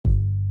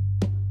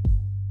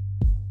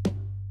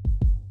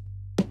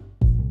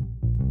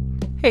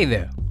Hey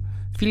there,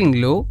 feeling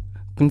low,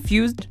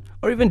 confused,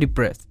 or even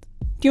depressed?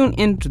 Tune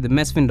in to the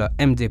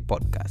Mesfin.mj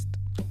podcast.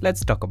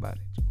 Let's talk about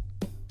it.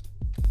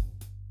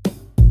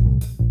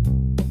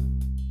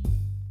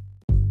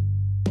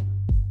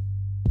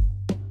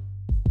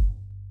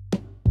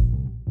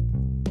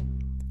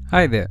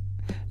 Hi there,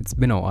 it's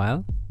been a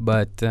while,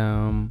 but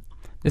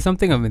there's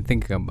something I've been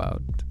thinking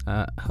about.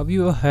 Have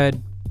you ever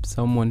heard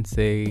someone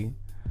say,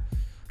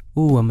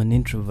 "Ooh, I'm an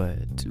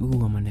introvert.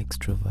 Ooh, I'm an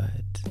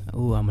extrovert.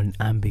 Ooh, I'm an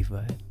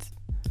ambivert"?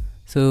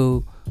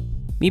 So,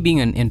 me being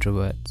an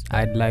introvert,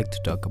 I'd like to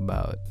talk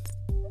about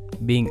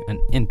being an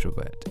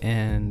introvert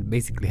and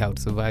basically how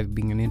to survive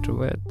being an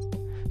introvert.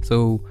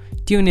 So,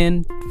 tune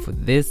in for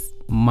this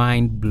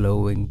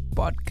mind-blowing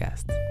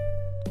podcast.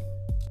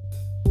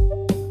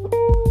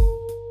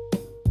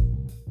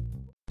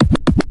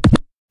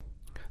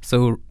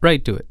 So,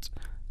 right to it.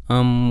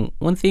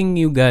 One thing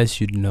you guys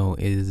should know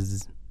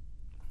is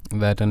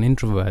that an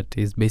introvert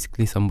is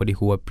basically somebody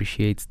who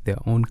appreciates their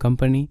own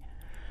company.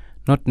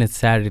 Not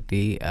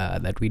necessarily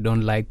that we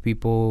don't like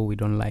people, we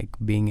don't like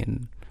being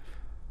in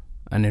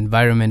an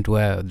environment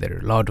where there are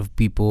a lot of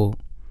people.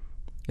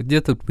 It's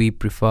just that we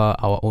prefer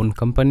our own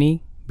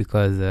company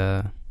because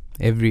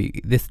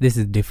this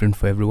is different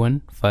for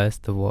everyone.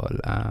 First of all,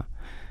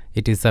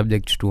 it is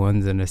subject to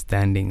one's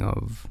understanding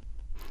of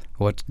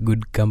what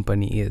good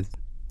company is.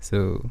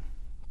 So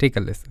take a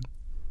listen.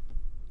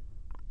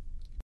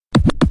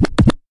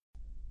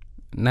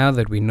 Now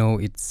that we know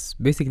it's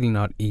basically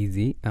not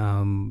easy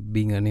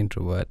being an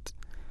introvert,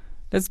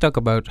 let's talk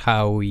about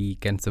how we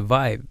can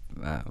survive,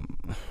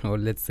 or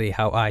let's say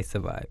how I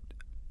survived.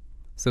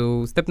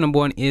 So step number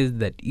one is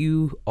that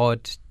you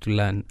ought to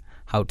learn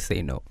how to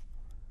say no.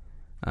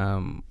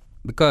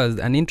 Because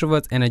an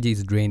introvert's energy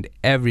is drained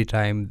every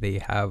time they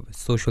have a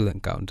social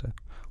encounter.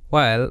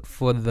 While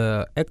for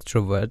the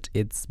extrovert,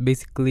 it's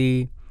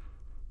basically,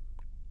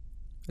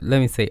 let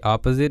me say,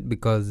 opposite,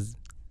 because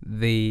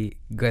they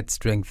get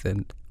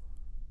strengthened.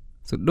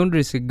 So don't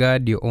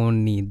disregard your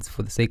own needs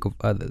for the sake of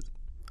others.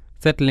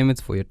 Set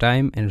limits for your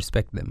time and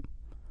respect them.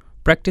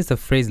 Practice a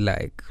phrase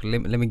like,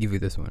 let me give you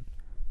this one.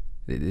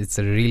 It's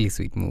a really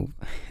sweet move.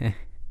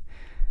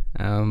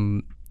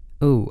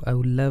 Oh, I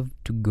would love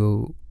to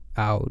go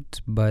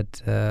out,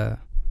 but I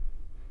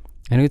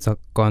know it's a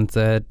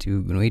concert,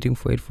 you've been waiting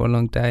for it for a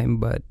long time,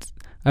 but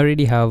I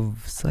already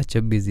have such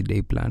a busy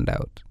day planned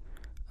out.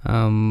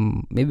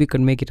 Maybe we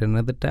can make it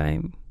another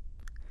time.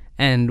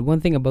 And one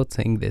thing about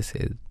saying this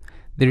is,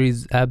 there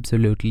is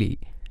absolutely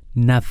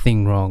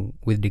nothing wrong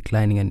with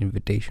declining an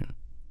invitation.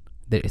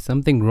 There is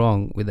something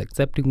wrong with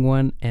accepting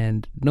one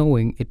and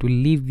knowing it will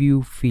leave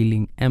you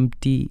feeling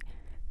empty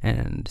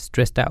and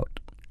stressed out.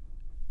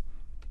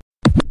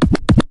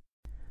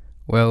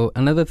 Well,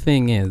 another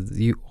thing is,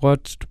 you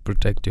ought to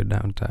protect your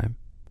downtime.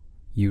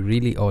 You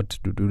really ought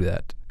to do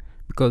that.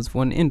 Because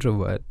for an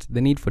introvert, the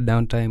need for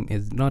downtime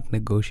is not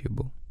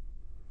negotiable.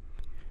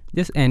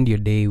 Just end your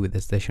day with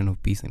a session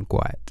of peace and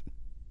quiet.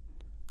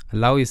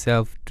 Allow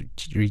yourself to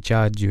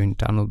recharge your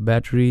internal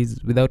batteries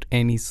without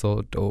any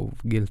sort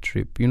of guilt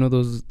trip. You know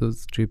those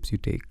trips you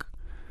take?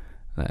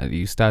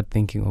 You start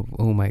thinking of,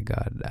 oh my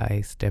God,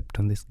 I stepped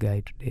on this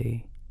guy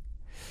today.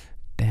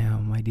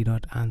 Damn, I did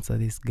not answer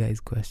this guy's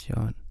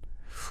question.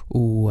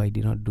 Oh, I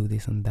did not do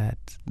this and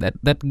that.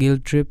 That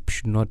guilt trip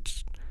should not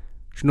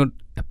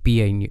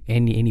appear in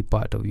any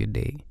part of your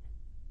day.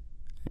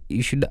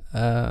 You should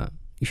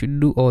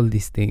do all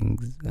these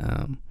things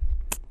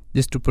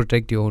just to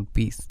protect your own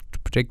peace, to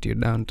protect your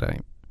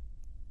downtime.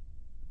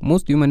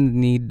 Most humans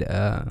need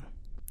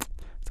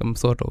some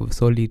sort of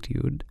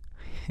solitude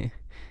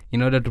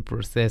in order to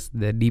process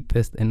their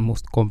deepest and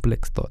most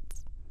complex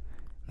thoughts.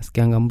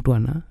 Nasikianga mtu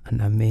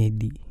ana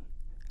medi.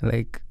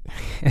 Like,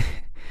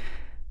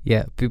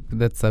 yeah, people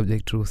that's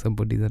subject to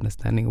somebody's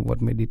understanding of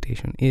what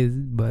meditation is,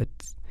 but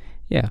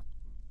yeah,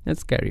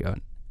 let's carry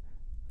on.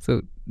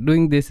 So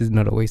doing this is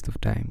not a waste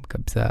of time,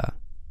 kabisa.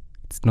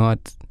 It's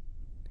not,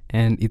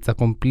 and it's a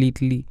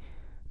completely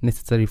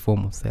necessary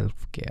form of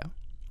self-care.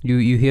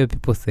 You hear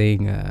people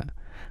saying,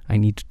 I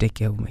need to take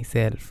care of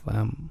myself,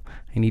 I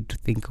need to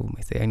think of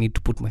myself, I need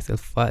to put myself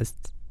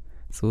first.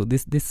 So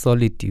this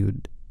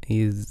solitude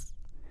is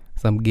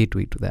some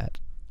gateway to that.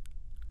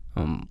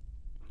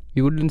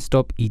 You wouldn't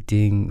stop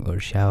eating or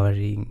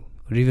showering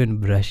or even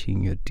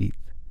brushing your teeth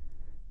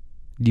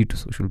due to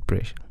social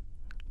pressure.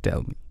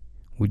 Tell me,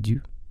 would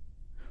you?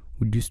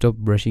 Would you stop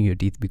brushing your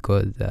teeth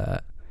because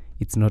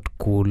it's not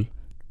cool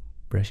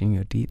brushing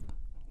your teeth?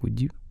 Would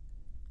you?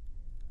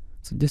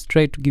 So just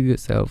try to give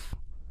yourself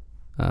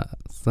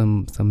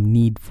some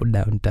need for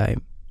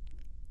downtime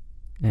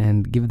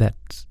and give that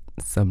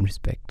some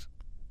respect.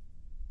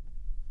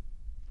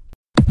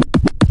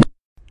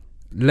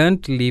 Learn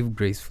to live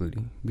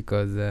gracefully,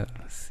 because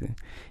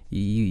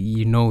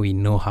we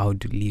know how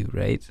to live,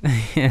 right?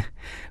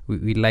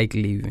 we like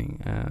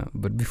leaving,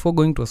 but before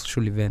going to a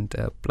social event,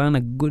 plan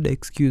a good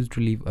excuse to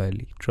leave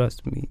early.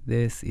 Trust me,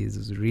 this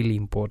is really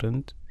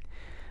important.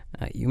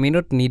 You may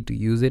not need to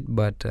use it,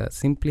 but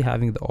simply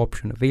having the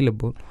option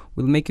available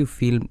will make you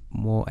feel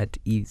more at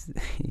ease.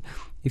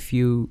 If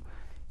you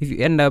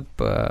end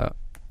up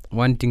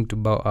wanting to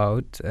bow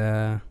out,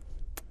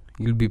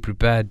 you'll be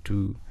prepared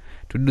to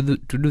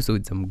do so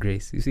with some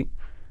grace. You see,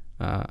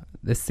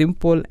 the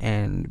simple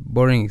and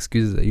boring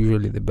excuses are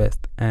usually the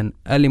best. An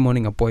early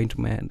morning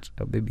appointment,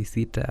 a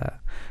babysitter,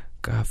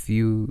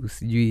 curfew,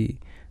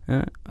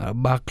 a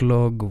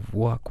backlog of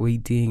work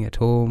waiting at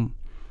home.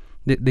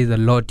 There's a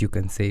lot you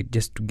can say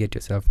just to get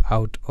yourself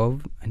out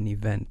of an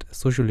event, a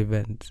social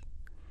event.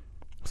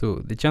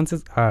 So the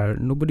chances are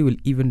nobody will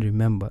even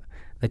remember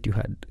that you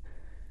had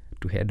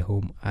to head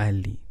home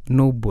early.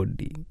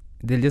 Nobody.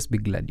 They'll just be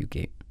glad you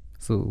came.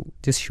 So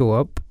just show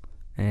up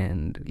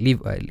and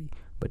leave early.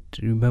 But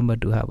remember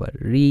to have a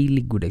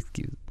really good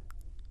excuse.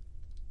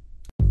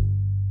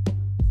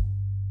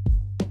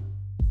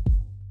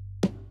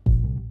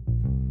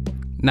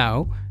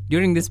 Now,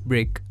 during this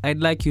break, I'd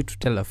like you to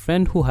tell a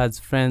friend who has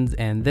friends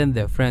and then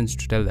their friends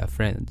to tell their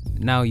friends.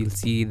 Now you'll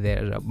see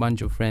there are a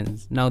bunch of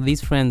friends. Now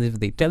these friends, if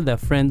they tell their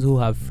friends who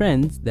have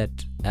friends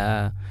that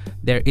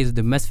there is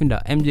the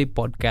Mesfin.mj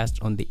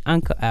podcast on the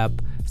Anchor app,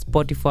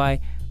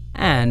 Spotify,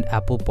 and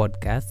Apple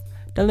Podcasts,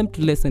 tell them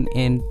to listen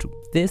in to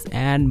this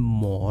and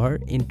more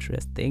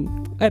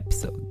interesting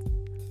episodes.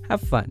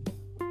 Have fun.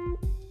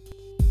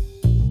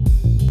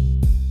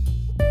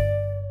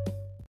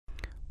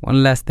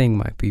 One last thing,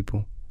 my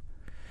people.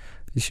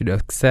 You should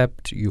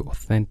accept your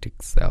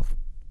authentic self.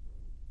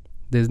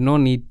 There's no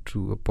need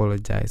to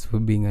apologize for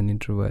being an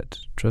introvert.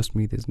 Trust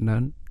me, there's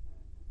none.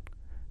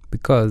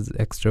 Because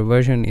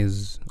extroversion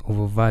is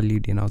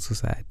overvalued in our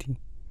society.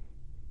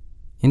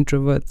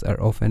 Introverts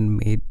are often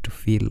made to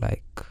feel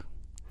like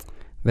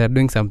they're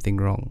doing something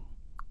wrong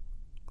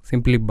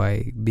simply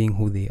by being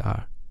who they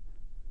are.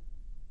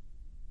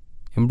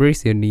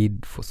 Embrace your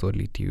need for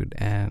solitude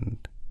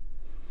and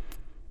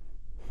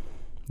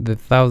the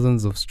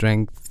thousands of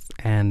strengths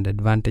and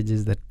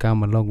advantages that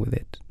come along with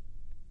it.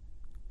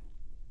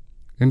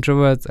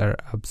 Introverts are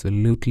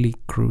absolutely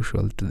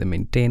crucial to the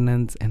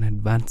maintenance and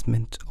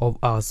advancement of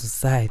our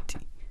society.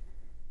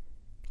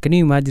 Can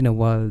you imagine a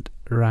world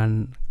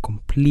run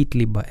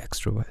completely by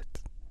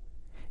extroverts?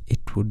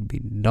 It would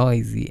be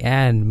noisy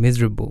and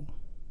miserable,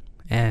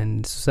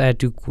 and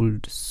society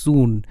could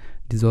soon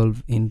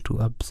dissolve into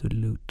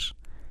absolute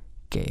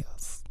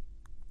chaos.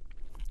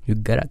 You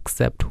gotta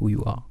accept who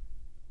you are.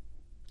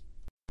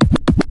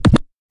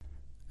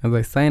 As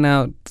I sign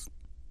out,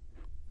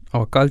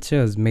 our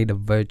culture has made a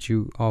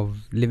virtue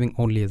of living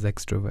only as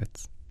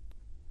extroverts.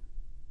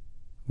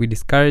 We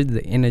discourage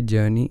the inner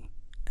journey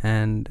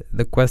and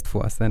the quest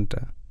for a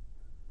center.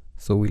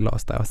 So we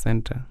lost our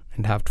center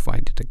and have to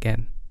find it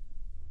again.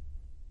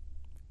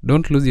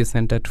 Don't lose your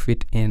center to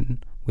fit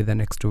in with an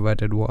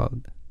extroverted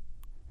world.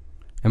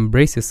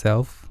 Embrace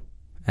yourself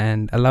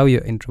and allow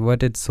your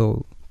introverted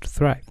soul to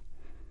thrive.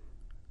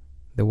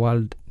 The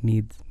world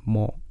needs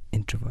more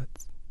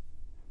introverts.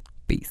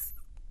 Peace.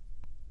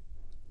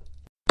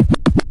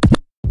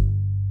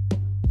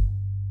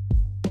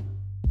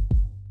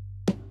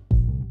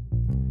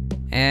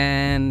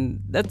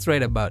 And that's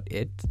right about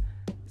it.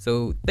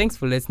 So thanks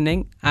for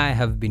listening. I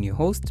have been your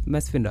host,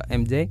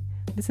 Mesfin.mj.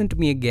 Listen to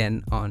me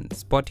again on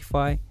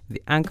Spotify,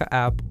 the Anchor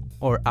app,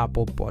 or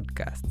Apple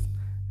Podcasts.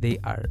 There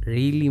are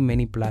really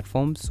many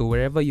platforms, so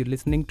wherever you're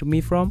listening to me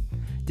from,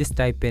 just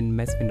type in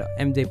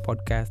Mesfin.mj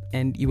podcast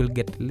and you will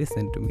get to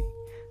listen to me.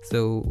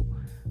 So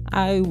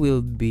I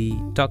will be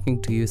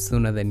talking to you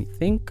sooner than you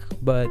think,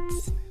 but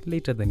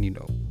later than you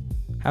know.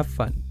 Have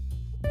fun.